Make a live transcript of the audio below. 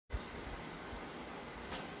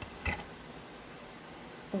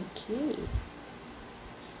Okay.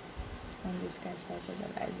 And this guy started a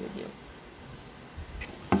live video.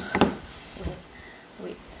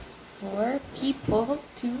 Wait. For people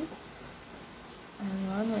to... Hang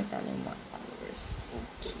on, we're telling more followers.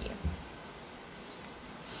 Okay.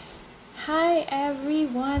 Hi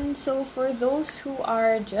everyone. So for those who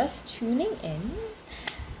are just tuning in,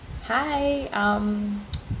 hi.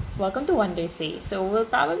 Welcome to Wanderskye. So we'll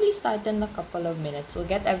probably start in a couple of minutes. We'll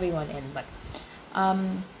get everyone in, but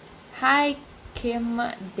hi Kim,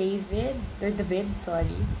 David,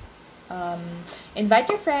 sorry. Invite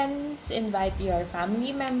your friends, invite your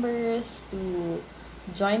family members to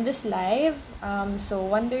join this live. So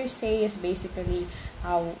Wanderskye is basically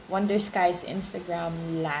Wanderskye's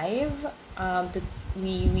Instagram live.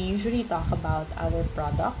 We usually talk about our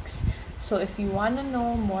products. So if you want to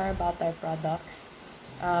know more about our products,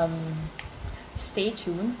 stay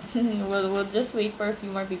tuned. we'll just wait for a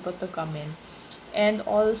few more people to come in. And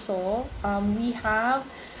also,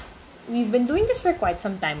 we've been doing this for quite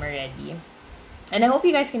some time already. And I hope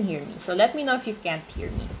you guys can hear me. So let me know if you can't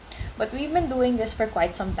hear me. But we've been doing this for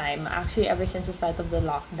quite some time, actually ever since the start of the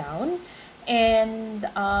lockdown. And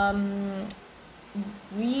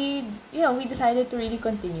we decided to really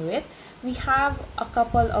continue it. We have a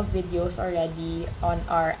couple of videos already on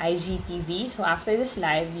our IGTV. So after this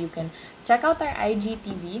live, you can check out our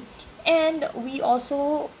IGTV. And we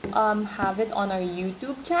also have it on our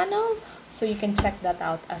YouTube channel. So you can check that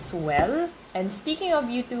out as well. And speaking of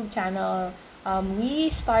YouTube channel, we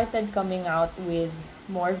started coming out with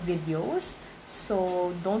more videos.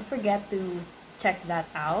 So don't forget to check that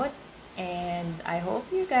out. And I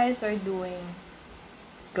hope you guys are doing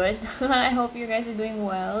good. I hope you guys are doing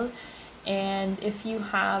well. And if you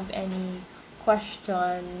have any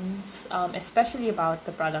questions, especially about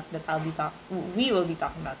the product that we will be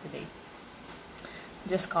talking about today,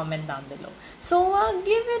 just comment down below. So I'll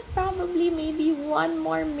give it probably maybe one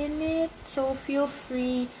more minute. So feel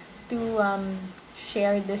free to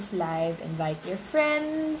share this live, invite your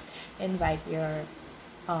friends, invite your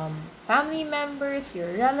family members,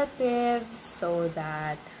 your relatives, so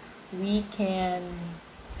that we can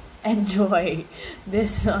enjoy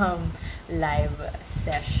this live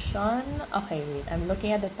session. Okay, wait. I'm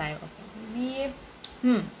looking at the time. Okay,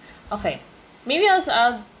 maybe. Okay, maybe I'll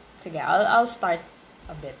start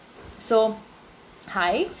a bit. So,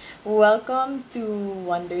 hi, welcome to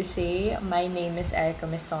Wanderskye. My name is Erica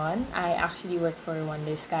Mison. I actually work for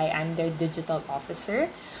Wanderskye. I'm their digital officer.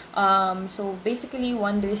 So basically,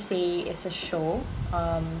 Wanderskye is a show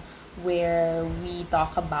where we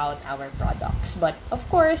talk about our products. But of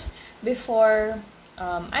course, before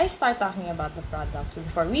I start talking about the products,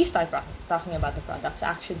 before we start talking about the products,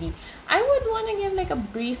 actually, I would want to give like a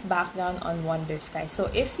brief background on Wanderskye. So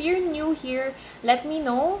if you're new here, let me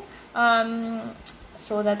know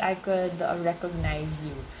so that I could recognize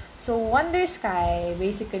you. So Wanderskye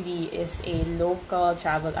basically is a local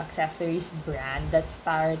travel accessories brand that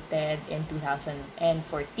started in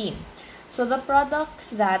 2014. So the products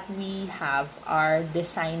that we have are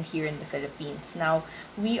designed here in the Philippines. Now,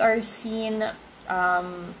 we are seen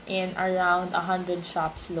in around 100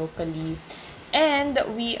 shops locally, and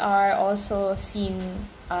we are also seen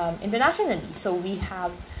internationally. So we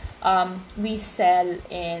sell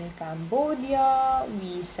in Cambodia,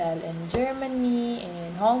 we sell in Germany,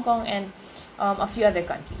 in Hong Kong, and a few other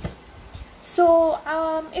countries. So,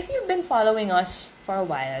 if you've been following us for a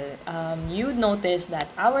while, you'd notice that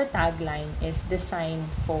our tagline is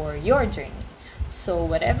designed for your journey. So,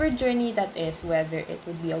 whatever journey that is, whether it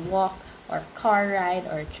would be a walk, or a car ride,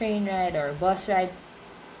 or a train ride, or a bus ride,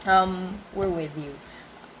 we're with you.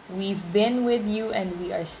 We've been with you, and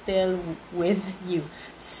we are still with you.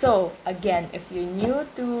 So, again, if you're new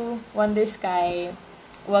to Wanderskye,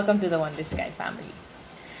 welcome to the Wanderskye family.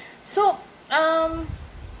 So,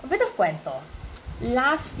 a bit of kwento.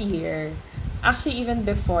 Last year, actually even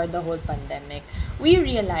before the whole pandemic, we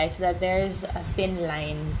realized that there's a thin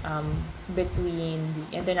line between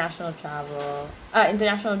the international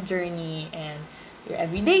journey and your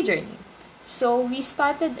everyday journey. So we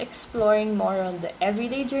started exploring more on the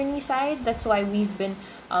everyday journey side. That's why we've been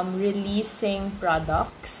releasing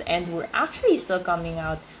products, and we're actually still coming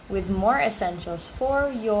out with more essentials for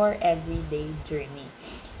your everyday journey.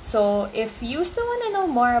 So if you still want to know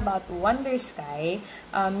more about Wanderskye,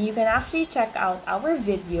 you can actually check out our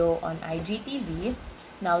video on IGTV.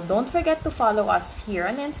 Now, don't forget to follow us here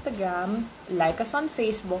on Instagram, like us on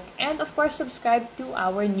Facebook, and of course, subscribe to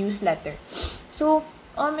our newsletter. So,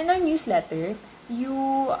 in our newsletter,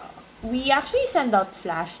 we actually send out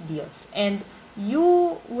flash deals, and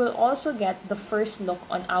you will also get the first look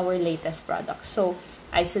on our latest products. So,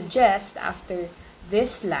 I suggest after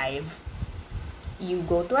this live, you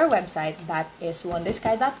go to our website, that is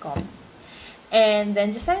wanderskye.com, and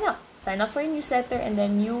then just sign up. Sign up for a newsletter, and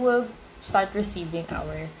then you will start receiving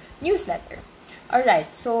our newsletter. All right.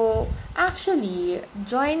 So actually,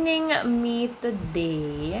 joining me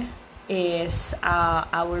today is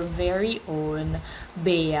our very own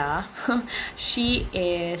Bea. She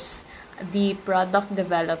is the product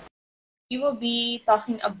developer. We will be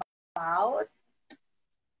talking about,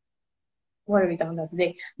 what are we talking about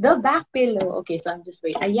today? The back pillow. Okay, so I'm just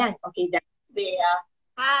wait. Ayan. Okay, that's Bea.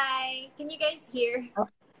 Hi, can you guys hear? Oh,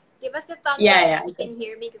 Give us a thumbs yeah, up yeah. if you can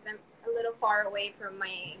hear me because I'm a little far away from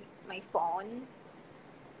my phone.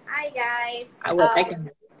 Hi guys. I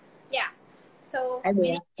can. Yeah. So Hi, my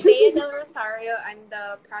Bea. name is Bea Del Rosario. I'm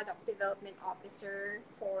the product development officer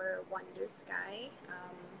for Wanderskye.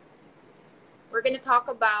 We're gonna talk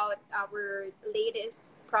about our latest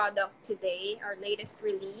product today, our latest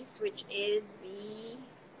release, which is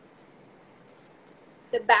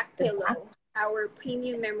the back The back. pillow, our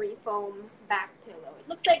premium memory foam back pillow. It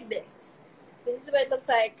looks like this. This is what it looks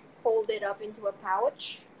like folded up into a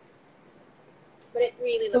pouch. But it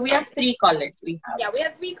really So looks we like have three colors. We have we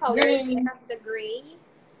have three colors. We green. have the gray,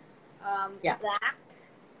 Yeah. black,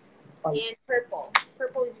 Color. and purple.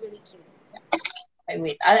 Purple is really cute.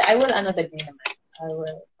 Wait. I will another green naman. I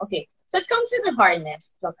will. Okay. So it comes with a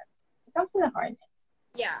harness. Look. It comes with a harness.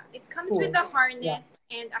 Yeah, it comes with Cool. a Yeah. harness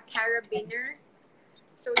and a carabiner,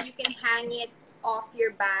 so you can hang it off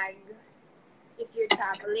your bag if you're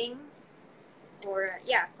traveling, or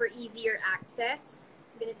for easier access.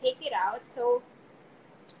 I'm gonna take it out. So,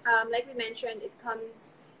 like we mentioned,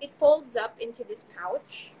 it folds up into this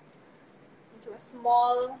pouch, into a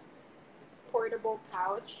small portable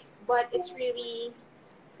pouch, but it's really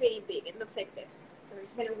pretty big. It looks like this. So we're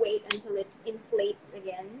just gonna wait until it inflates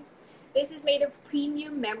again. This is made of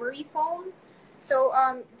premium memory foam. So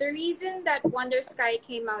the reason that Wanderskye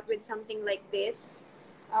came out with something like this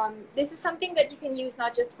is something that you can use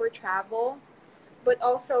not just for travel, but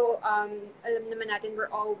also alam naman natin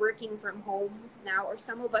we're all working from home now, or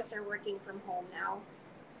some of us are working from home now.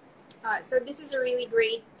 So this is a really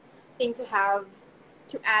great thing to have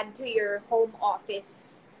to add to your home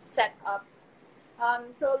office setup.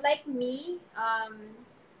 So like me,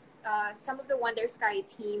 some of the Wanderskye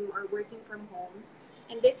team are working from home,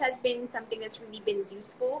 and this has been something that's really been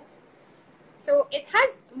useful. So it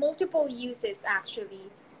has multiple uses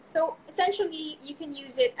actually. So essentially, you can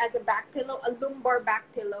use it as a back pillow, a lumbar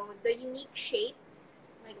back pillow, the unique shape,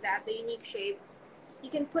 like that, the unique shape.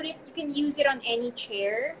 You can use it on any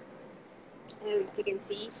chair. If you can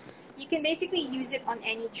see, you can basically use it on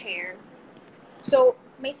any chair. So,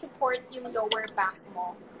 may support yung lower back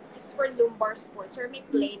mo. It's for lumbar support. So, may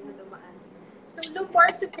plane na dumaan. So,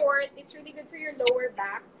 lumbar support, it's really good for your lower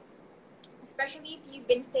back, especially if you've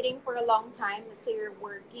been sitting for a long time. Let's say you're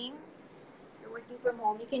working from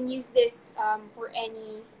home. You can use this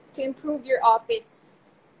to improve your office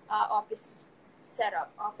setup,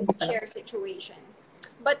 office chair situation.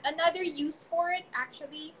 But another use for it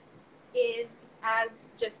actually is as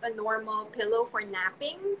just a normal pillow for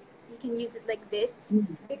napping. You can use it like this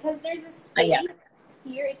because there's a space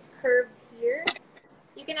here. It's curved here.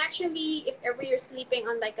 You can actually, if ever you're sleeping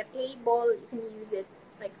on like a table, you can use it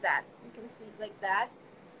like that. You can sleep like that.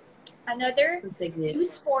 Another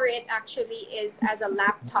use for it actually is as a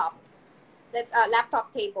laptop. That's a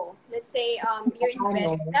laptop table. Let's say you're in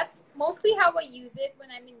bed. That's mostly how I use it when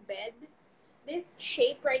I'm in bed. This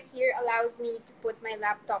shape right here allows me to put my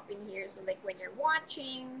laptop in here. So like when you're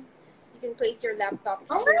watching, you can place your laptop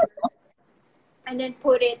here and then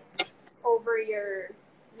put it over your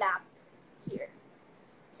lap here.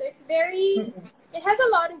 So it has a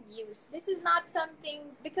lot of use. This is not something,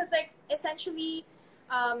 because like essentially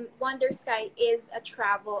Wanderskye is a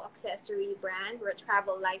travel accessory brand or a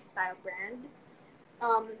travel lifestyle brand.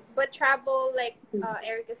 But travel, like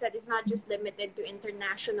Erica said, is not just limited to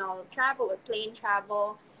international travel or plane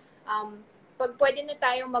travel. Pag pwede na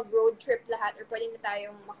tayong mag-road trip lahat or pwede na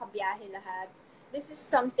tayong makabiyahe lahat, this is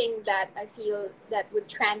something that I feel that would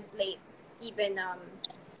translate even,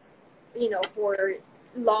 for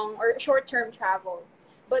long or short-term travel.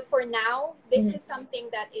 But for now, this is something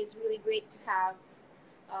that is really great to have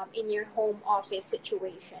in your home office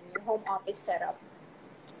situation, your home office setup.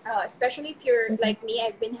 Especially if you're like me,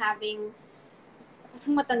 I've been having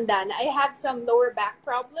matanda na. I have some lower back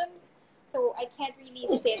problems, so I can't really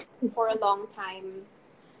sit for a long time.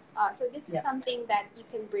 So this is something that you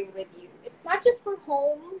can bring with you. It's not just for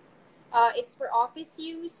home. It's for office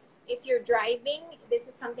use. If you're driving, this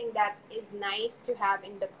is something that is nice to have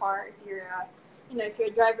in the car. If you're, if you're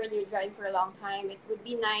a driver and you're driving for a long time, it would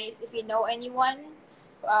be nice if you know anyone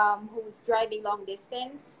who's driving long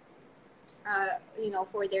distance,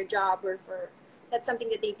 for their job or for that's something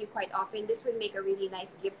that they do quite often. This would make a really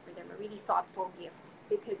nice gift for them, a really thoughtful gift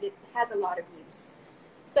because it has a lot of use.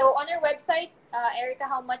 So on our website, Erica,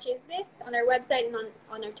 how much is this? On our website and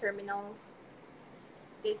on our terminals,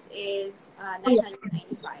 this is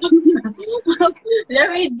 995.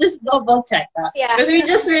 Let me just double check that. Yeah. Because we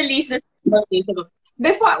just released this a couple days ago.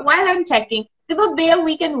 While I'm checking, di ba, Bea,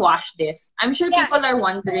 we can wash this? I'm sure Yeah, people it's are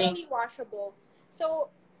wondering. totally washable. So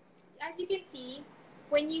as you can see,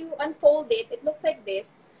 when you unfold it, it looks like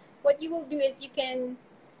this. What you will do is you can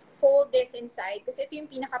fold this inside kasi ito yung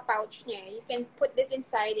pinaka-pouch niya. You can put this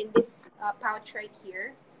inside in this pouch right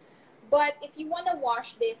here. But if you want to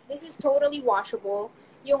wash this is totally washable.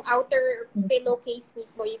 Yung outer pillowcase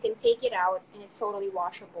mismo, you can take it out and it's totally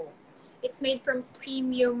washable. It's made from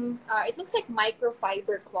premium, it looks like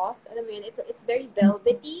microfiber cloth. Alam mo yun, it's very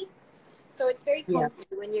velvety. So it's very comfy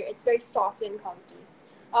it's very soft and comfy.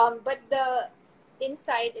 But the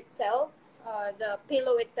inside itself, the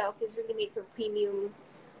pillow itself is really made from premium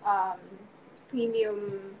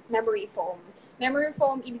memory foam. Memory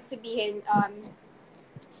foam, ibig sabihin,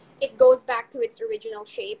 it goes back to its original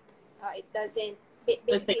shape. It doesn't,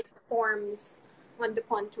 basically it forms on the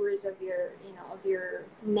contours of your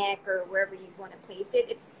neck or wherever you want to place it.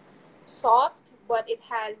 It's soft, but it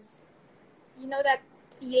has, that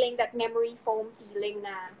feeling, that memory foam feeling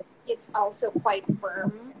na it's also quite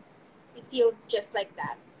firm. It feels just like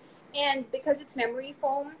that. And because it's memory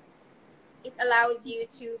foam, it allows you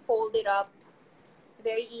to fold it up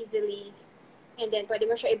very easily and then pwede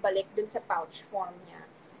mo siya ibalik dun sa pouch form niya.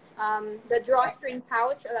 The drawstring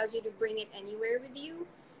pouch allows you to bring it anywhere with you.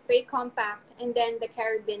 Very compact. And then the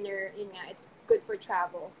carabiner, it's good for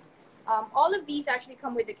travel. All of these actually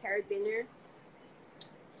come with the carabiner.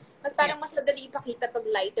 Mas parang mas madali ipakita pag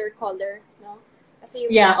lighter color, no? Kasi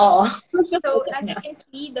oo. So as you can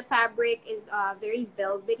see, the fabric is very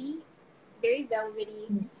velvety. It's very velvety.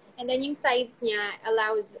 And then yung sides niya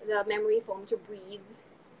allows the memory foam to breathe.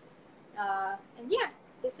 And yeah,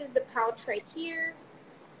 this is the pouch right here.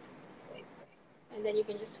 And then you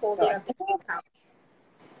can just fold it up into the pouch.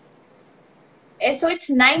 So it's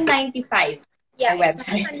 $9.95. Yeah, it's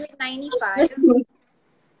website. $995.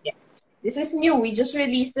 This is new. We just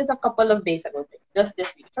released this a couple of days ago. Just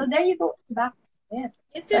this week. So there you go. Back. Yeah.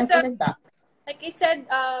 This is like I said,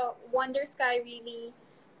 Wanderskye really,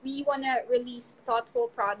 we want to release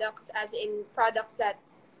thoughtful products, as in products that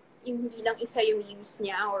yung hindi lang isa yung use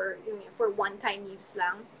niya or yung for one-time use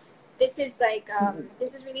lang. This is like,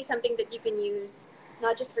 this is really something that you can use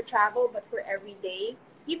not just for travel, but for every day.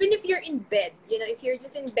 Even if you're in bed, if you're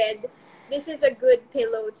just in bed, this is a good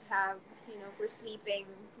pillow to have, for sleeping.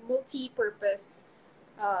 Multi-purpose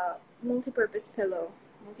pillow.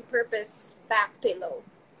 Multi-purpose back pillow.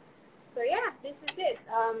 So yeah, this is it.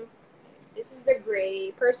 This is the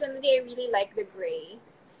gray. Personally, I really like the gray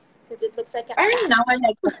because it looks like a cat. Now I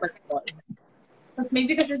like the purple.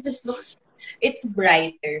 Maybe because it just looks, it's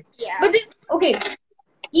brighter. Yeah. But okay,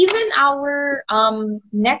 even our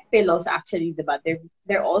neck pillows actually, diba?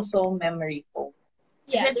 They're also memory foam.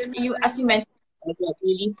 Yeah. As you mentioned, it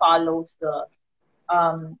really follows the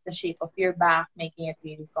shape of your back, making it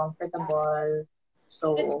really comfortable.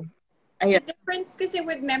 So, the difference kasi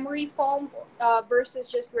with memory foam versus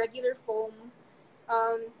just regular foam,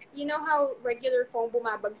 you know how regular foam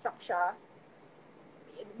bumabagsak siya?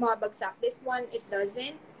 Bumabagsak. This one, it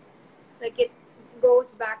doesn't. Like it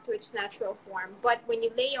goes back to its natural form. But when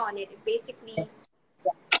you lay on it, it basically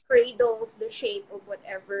cradles the shape of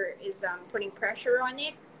whatever is putting pressure on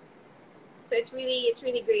it. So it's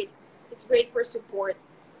really great. It's great for support.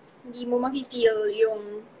 Hindi mo mafe-feel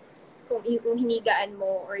yung kung hinigaan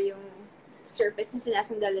mo or yung surface na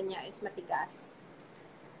sinasandalan niya is matigas.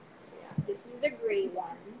 So yeah, this is the gray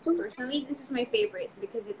one. Personally, this is my favorite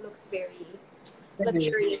because it looks very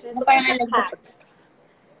luxurious. It looks like a cat.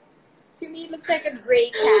 To me, it looks like a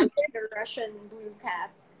gray cat, like a Russian blue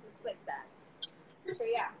cat. Looks like that. So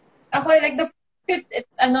yeah. Ako like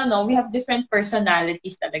we have different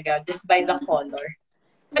personalities talaga just by the color.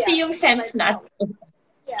 Pati yung scents na.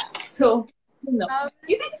 Yeah. So,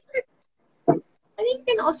 you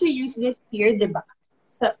can also use this here, diba?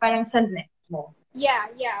 Parang sa neck mo. Yeah.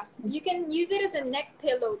 You can use it as a neck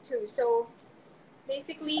pillow too. So,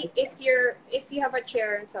 basically, if you have a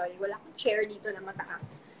chair, sorry, wala akong chair dito na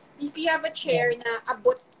mataas. If you have a chair na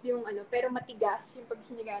abot yung pero matigas, yung pag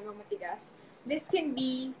hinigaan mo matigas, this can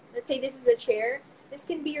be, let's say this is the chair, this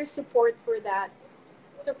can be your support for that.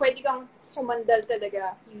 So, pwede kang sumandal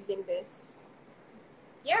talaga using this.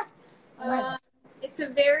 Yeah. It's a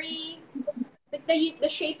very But the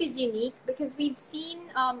shape is unique because we've seen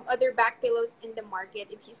other back pillows in the market.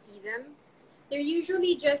 If you see them, they're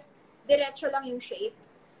usually just diretso lang yung shape.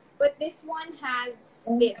 But this one has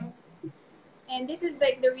this. And this is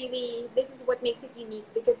like this is what makes it unique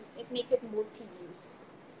because it makes it multi-use.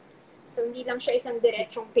 So hindi lang siya isang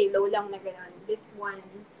diretsong pillow lang na ganun. This one,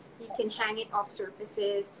 you can hang it off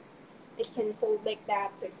surfaces. It can fold like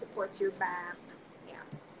that so it supports your back. Yeah.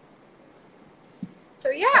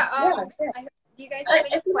 So yeah, do you guys have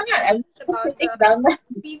any questions about the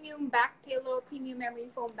premium back pillow, premium memory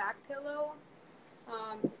foam back pillow?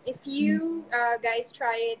 If you guys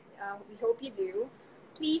try it, we hope you do.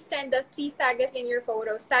 Please tag us in your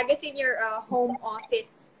photos. Tag us in your home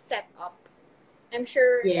office setup. I'm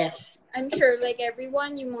sure. Yes. I'm sure, like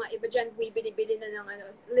everyone, yung mga iba dyan, bili-bili na ng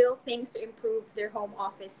little things to improve their home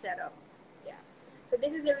office setup. Yeah. So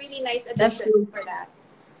this is a really nice addition for that.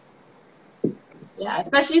 Yeah,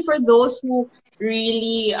 especially for those who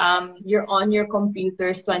really you're on your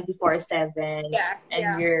computers 24/7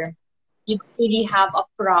 and you don't really have a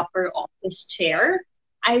proper office chair.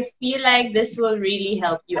 I feel like this will really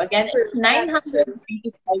help you. Again, it's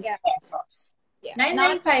 985 pesos. Yeah.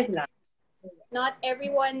 995 lang. Not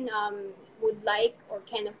everyone would like or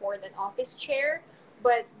can afford an office chair,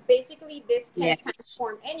 but basically this can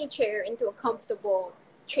transform any chair into a comfortable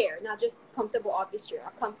chair, not just comfortable office chair,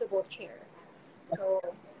 a comfortable chair. So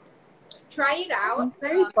try it out.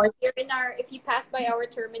 If you pass by our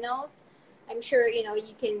terminals, I'm sure you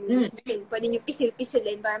can pwede nyo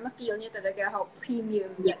pisil-pisilin para ma-feel nyo talaga how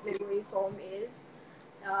premium that memory foam is.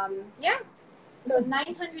 So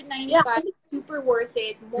 995, super worth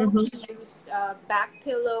it. Multi-use back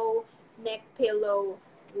pillow, neck pillow,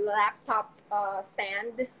 laptop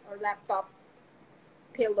stand or laptop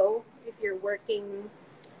pillow if you're working,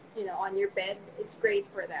 on your bed. It's great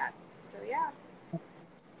for that. So yeah,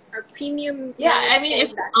 our premium. Yeah, I mean,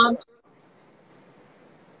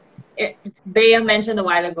 Bea mentioned a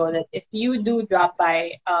while ago that if you do drop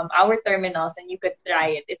by our terminals and you could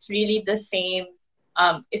try it, it's really the same.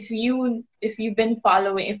 If you've been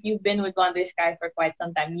with Wanderskye for quite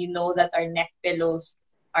some time, you know that our neck pillows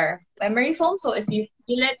are memory foam. So if you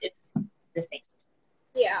feel it, it's the same.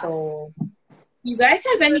 Yeah. So, you guys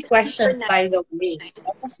have any questions, by the way? Let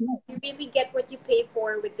us know. You really get what you pay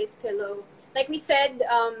for with this pillow. Like we said,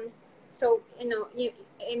 so you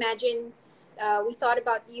imagine. We thought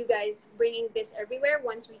about you guys bringing this everywhere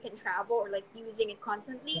once we can travel or like using it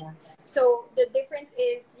constantly. Yeah. So the difference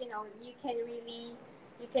is,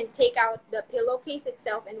 you can take out the pillowcase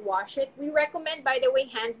itself and wash it. We recommend, by the way,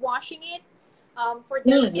 hand washing it. For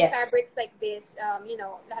delicate fabrics like this,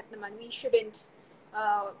 lahat naman, we shouldn't,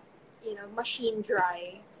 machine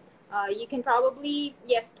dry. You can probably,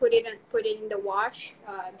 put it in the wash,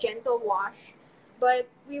 gentle wash. But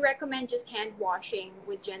we recommend just hand washing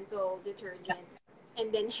with gentle detergent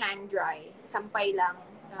and then hang dry, sampay lang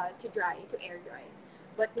to air dry.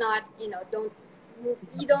 But not, you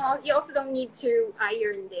also don't need to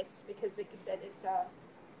iron this because like you said, it's a,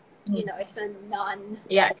 it's a non.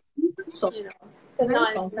 Yeah, it's so, very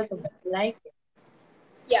comfortable. I like it.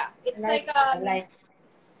 Yeah, it's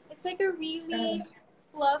it's like a really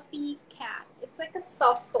fluffy cat. It's like a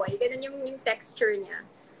stuffed toy. Ganun yung texture niya.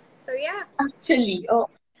 So yeah. Actually,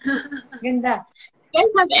 ganda. If you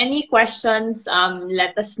guys have any questions,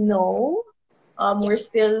 let us know. We're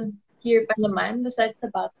still here pa naman. Besides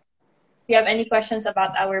if you have any questions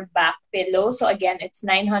about our back pillow, so again, it's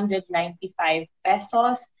 995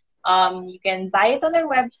 pesos. You can buy it on our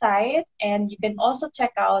website, and you can also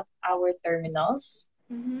check out our terminals.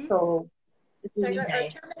 So it's really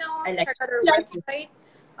nice. Our terminals, check out our website.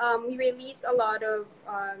 We released a lot of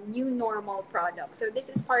new normal products. So this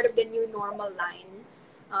is part of the new normal line.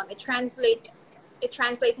 It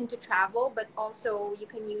translates into travel, but also you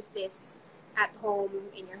can use this at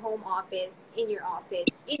home, in your home office, in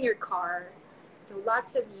your car. So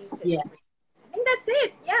lots of uses. Yeah. I think that's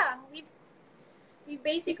it. Yeah, we've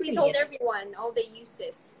basically told everyone all the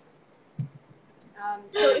uses.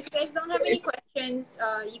 So if you guys don't have any questions,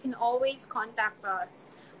 you can always contact us.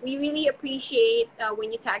 We really appreciate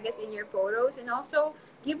when you tag us in your photos, and also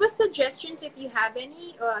give us suggestions if you have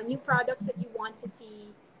any new products that you want to see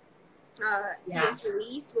us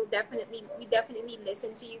release. We definitely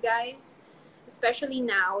listen to you guys, especially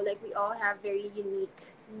now. Like we all have very unique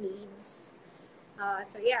needs.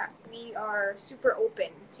 So yeah, we are super open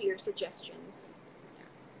to your suggestions.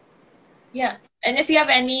 Yeah, and if you have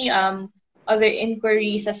any other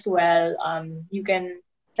inquiries as well, you can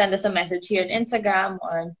send us a message here on Instagram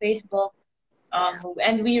or on Facebook,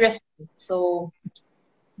 and we respond. So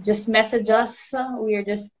just message us. We are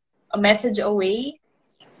just a message away.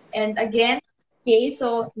 And again, Okay,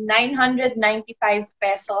 so 995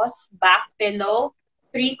 pesos, back pillow,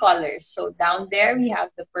 three colors. So down there we have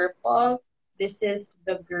the purple, this is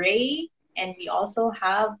the gray, and we also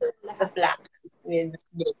have the black with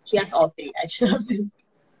gray. She has all three. I should have.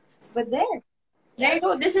 But there Yeah. you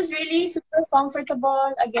go. This is really super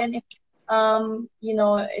comfortable. Again, if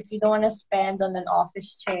if you don't want to spend on an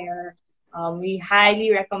office chair, we highly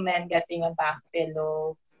recommend getting a back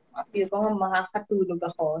pillow. Feel ko nga makakatulog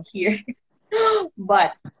ako here.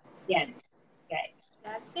 But again, guys,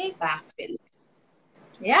 That's it. back pillow.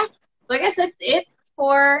 Yeah. So I guess that's it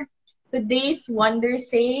for today's Wonder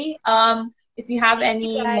Say. If you have Thank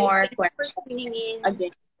you any guys. more Thank you for questions, tuning in.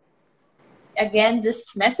 again,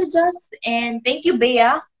 just message us. And thank you,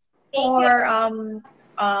 Bea, Thank you. for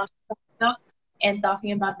coming up and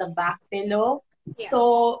talking about the back pillow. Yeah.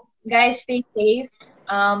 So guys, stay safe.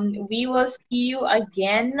 We will see you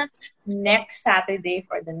again next Saturday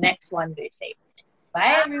for the next Wonder Say.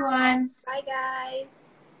 Bye Bye. everyone. Bye, guys.